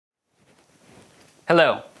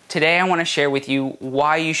Hello, today I want to share with you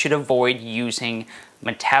why you should avoid using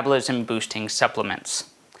metabolism boosting supplements.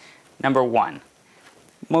 Number one,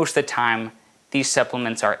 most of the time these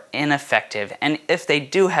supplements are ineffective, and if they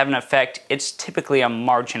do have an effect, it's typically a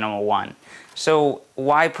marginal one. So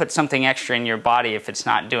why put something extra in your body if it's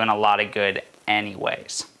not doing a lot of good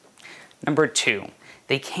anyways? Number two,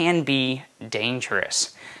 they can be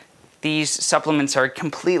dangerous. These supplements are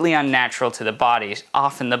completely unnatural to the body.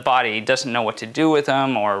 Often the body doesn't know what to do with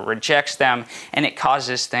them or rejects them, and it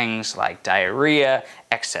causes things like diarrhea,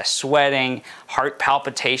 excess sweating, heart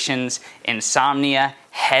palpitations, insomnia,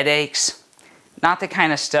 headaches. Not the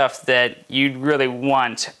kind of stuff that you'd really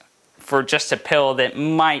want for just a pill that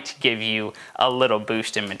might give you a little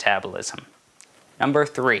boost in metabolism. Number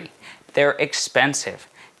three, they're expensive.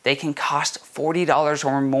 They can cost $40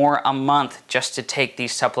 or more a month just to take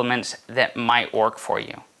these supplements that might work for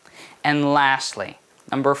you. And lastly,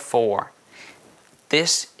 number four,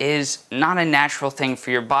 this is not a natural thing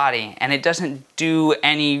for your body, and it doesn't do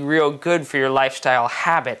any real good for your lifestyle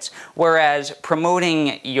habits, whereas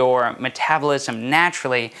promoting your metabolism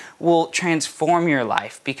naturally will transform your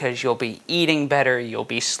life because you'll be eating better, you'll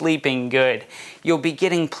be sleeping good, you'll be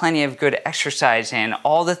getting plenty of good exercise in,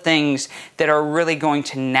 all the things that are really going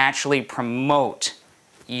to naturally promote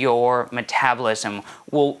your metabolism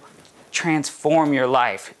will transform your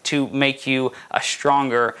life to make you a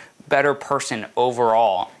stronger, better person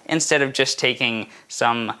overall, instead of just taking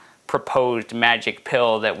some proposed magic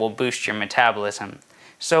pill that will boost your metabolism.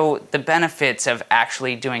 So the benefits of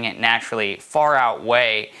actually doing it naturally far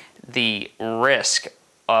outweigh the risk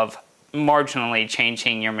of marginally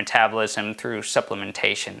changing your metabolism through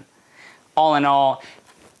supplementation. All in all,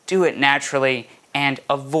 do it naturally and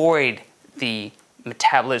avoid the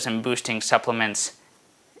metabolism boosting supplements.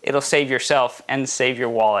 It'll save yourself and save your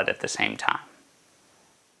wallet at the same time.